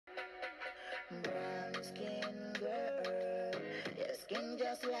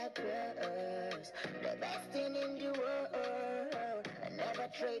just like yours. The best thing in the world. I never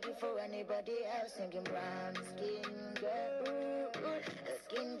trade you for anybody else. Thinking brown skin girl.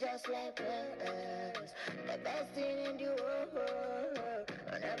 The skin just like yours. The best thing in the world.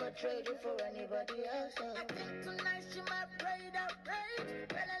 I never trade you for anybody else. I think tonight she might play that rage.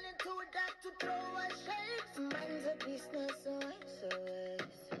 Running into a dot to throw a shade. Mine's a business, so I'm so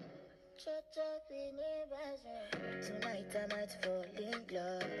tonight I might fall in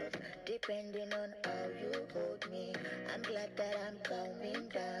love, depending on how you hold me. I'm glad that I'm calming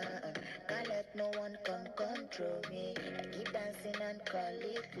down. Can't let no one come control me. I keep dancing and call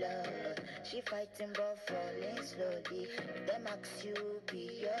it love. She fighting but falling slowly. Them ask you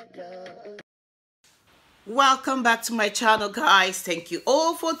be your love. Welcome back to my channel, guys. Thank you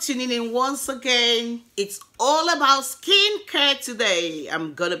all for tuning in once again. It's all about skincare today.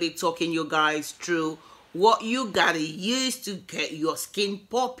 I'm gonna be talking you guys through what you gotta use to get your skin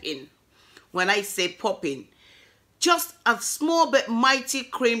popping. When I say popping, just a small but mighty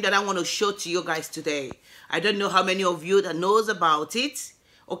cream that I want to show to you guys today. I don't know how many of you that knows about it.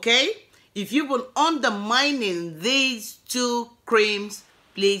 Okay, if you've been undermining these two creams,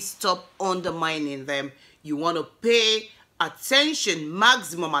 please stop undermining them. You want to pay attention,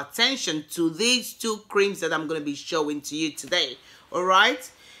 maximum attention to these two creams that I'm going to be showing to you today. All right?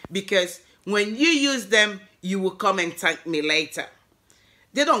 Because when you use them, you will come and thank me later.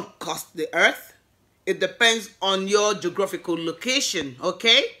 They don't cost the earth. It depends on your geographical location,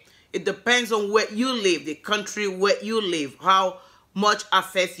 okay? It depends on where you live, the country where you live, how much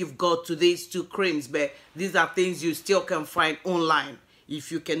access you've got to these two creams. But these are things you still can find online. If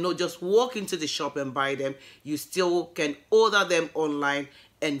you cannot just walk into the shop and buy them, you still can order them online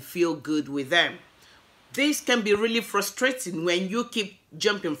and feel good with them. This can be really frustrating when you keep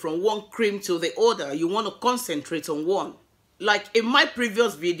jumping from one cream to the other. You want to concentrate on one. Like in my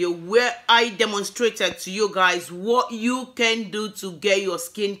previous video where I demonstrated to you guys what you can do to get your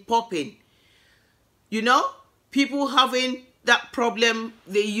skin popping. You know, people having that problem,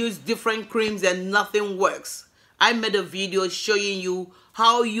 they use different creams and nothing works. I made a video showing you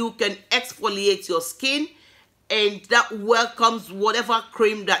how you can exfoliate your skin, and that welcomes whatever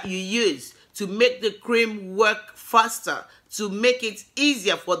cream that you use to make the cream work faster, to make it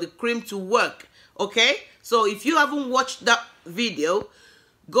easier for the cream to work. Okay, so if you haven't watched that video,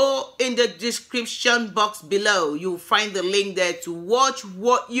 go in the description box below. You'll find the link there to watch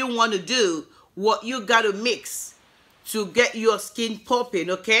what you want to do, what you got to mix to get your skin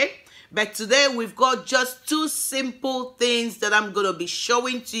popping. Okay, but today we've got just two simple things that I'm going to be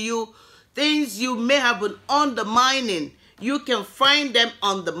showing to you. Things you may have been undermining. You can find them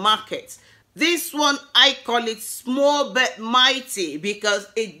on the market. This one, I call it small but mighty because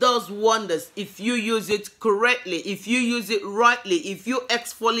it does wonders if you use it correctly, if you use it rightly, if you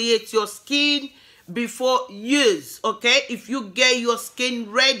exfoliate your skin before use, okay? If you get your skin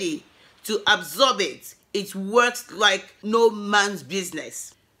ready to absorb it, it works like no man's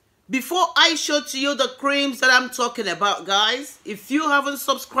business. Before I show to you the creams that I'm talking about, guys, if you haven't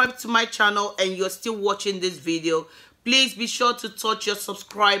subscribed to my channel and you're still watching this video, please be sure to touch your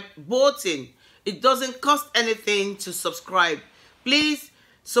subscribe button. It doesn't cost anything to subscribe. Please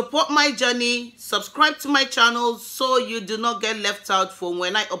support my journey, subscribe to my channel so you do not get left out for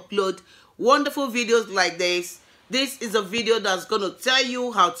when I upload wonderful videos like this. This is a video that's going to tell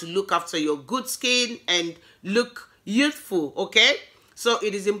you how to look after your good skin and look youthful, okay? So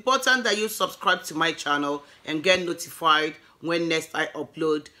it is important that you subscribe to my channel and get notified when next I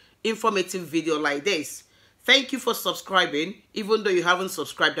upload informative video like this. Thank you for subscribing. Even though you haven't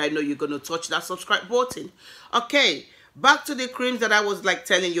subscribed, I know you're going to touch that subscribe button. Okay, back to the creams that I was like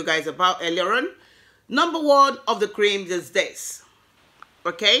telling you guys about earlier on. Number one of the creams is this.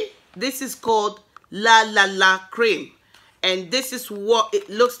 Okay, this is called La La La cream. And this is what it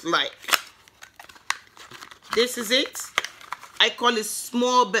looks like. This is it. I call it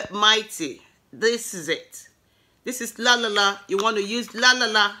small but mighty. This is it. This is La La La. You want to use La La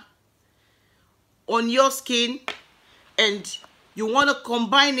La on your skin, and you want to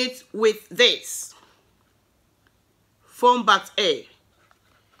combine it with this Combat A.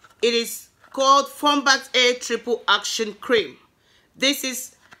 It is called Combat A Triple Action Cream. This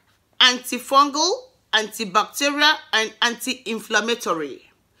is antifungal, antibacterial, and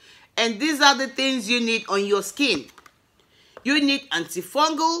anti-inflammatory. And these are the things you need on your skin. You need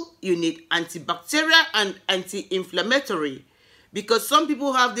antifungal, you need antibacterial, and anti-inflammatory. Because some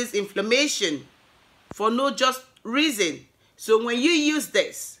people have this inflammation for no just reason. So when you use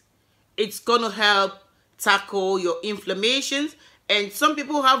this, it's going to help tackle your inflammations. And some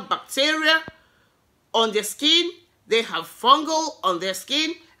people have bacteria on their skin they have fungal on their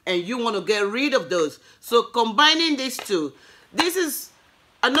skin, and you want to get rid of those. So combining these two, this is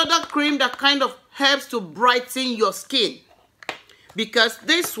another cream that kind of helps to brighten your skin, because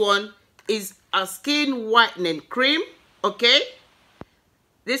this one is a skin whitening cream, okay?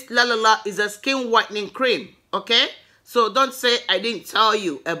 This La La La is a skin whitening cream, okay? So don't say I didn't tell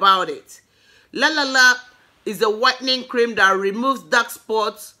you about it. La La La is a whitening cream that removes dark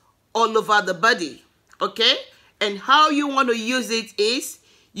spots all over the body, okay? And how you want to use it is,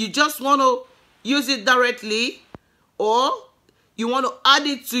 you just want to use it directly, or you want to add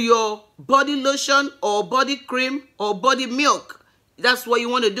it to your body lotion or body cream or body milk. That's what you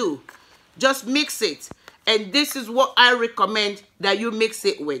want to do. Just mix it. And this is what I recommend that you mix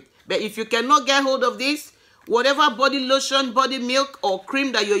it with. But if you cannot get hold of this, whatever body lotion, body milk, or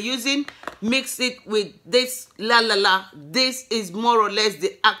cream that you're using, mix it with this La La La. This is more or less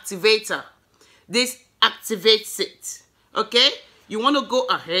the activator. This activates it, okay? You want to go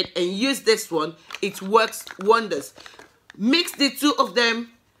ahead and use this one. It works wonders. Mix the two of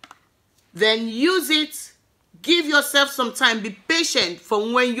them, then use it. Give yourself some time. Be patient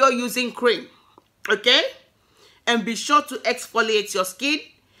from when you're using cream, okay? And be sure to exfoliate your skin.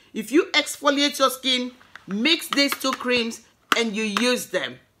 If you exfoliate your skin, mix these two creams and you use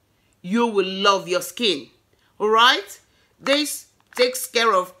them, you will love your skin. All right? This takes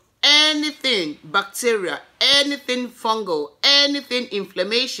care of anything bacteria, anything fungal, anything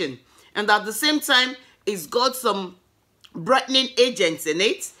inflammation. And at the same time, it's got some brightening agents in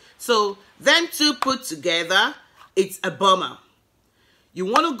it. So them two put together, it's a bomber. You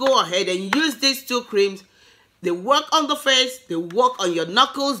want to go ahead and use these two creams. They work on the face, they work on your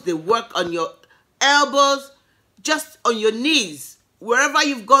knuckles, they work on your elbows, just on your knees. Wherever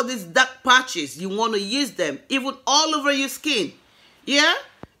you've got these dark patches, you want to use them, even all over your skin. Yeah?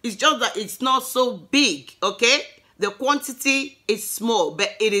 It's just that it's not so big, okay? The quantity is small,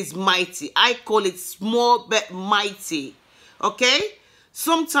 but it is mighty. I call it small but mighty, okay?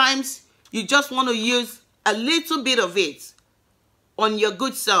 Sometimes you just want to use a little bit of it on your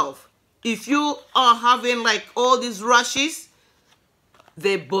good self. If you are having like all these rashes,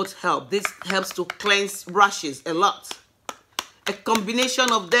 they both help. This helps to cleanse rashes a lot. A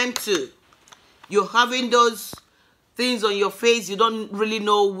combination of them too. You're having those things on your face, you don't really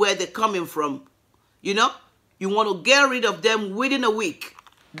know where they're coming from. You know? You want to get rid of them within a week.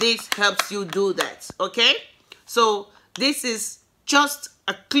 This helps you do that, okay? So this is just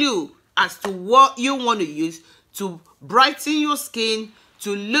a clue as to what you want to use to brighten your skin,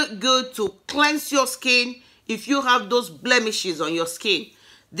 to look good, to cleanse your skin. If you have those blemishes on your skin,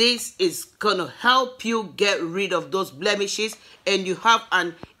 this is gonna help you get rid of those blemishes and you have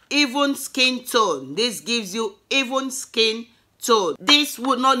an even skin tone. This gives you even skin tone. This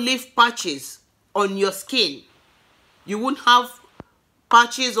would not leave patches on your skin. You won't have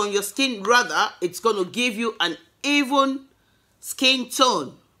patches on your skin. Rather, it's gonna give you an even skin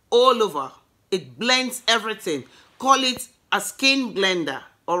tone all over. It blends everything. Call it a skin blender,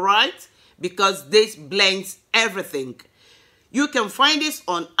 all right? Because this blends everything. You can find this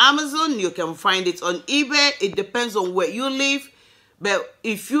on Amazon. You can find it on eBay. It depends on where you live. But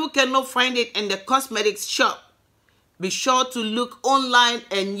if you cannot find it in the cosmetics shop, be sure to look online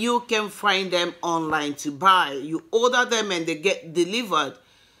and you can find them online to buy. You order them and they get delivered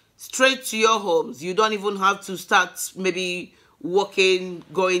straight to your homes. You don't even have to start maybe walking,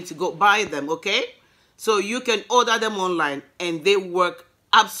 going to go buy them, okay? So you can order them online and they work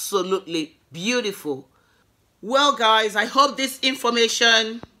absolutely beautiful. Well, guys, I hope this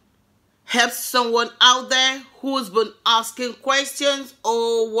information helps someone out there who's been asking questions.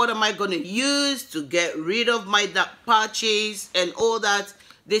 Oh, what am I going to use to get rid of my dark patches and all that?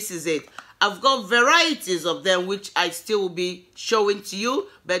 This is it. I've got varieties of them which I still will be showing to you,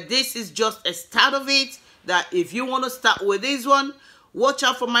 but this is just a start of it. That if you want to start with this one, watch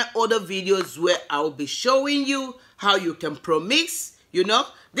out for my other videos where I'll be showing you how you can premix. You know,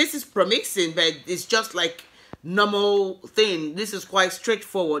 this is premixing, but it's just like normal thing. This is quite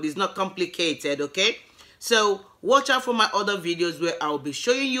straightforward. It's not complicated, okay? So watch out for my other videos where I'll be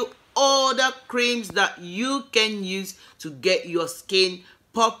showing you other creams that you can use to get your skin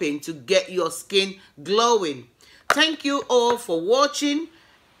popping, to get your skin glowing. Thank you all for watching,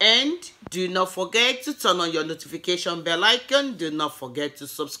 and do not forget to turn on your notification bell icon. Do not forget to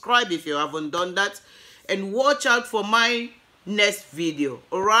subscribe if you haven't done that, and watch out for my next video.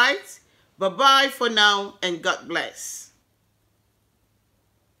 All right? Bye-bye for now, and God bless.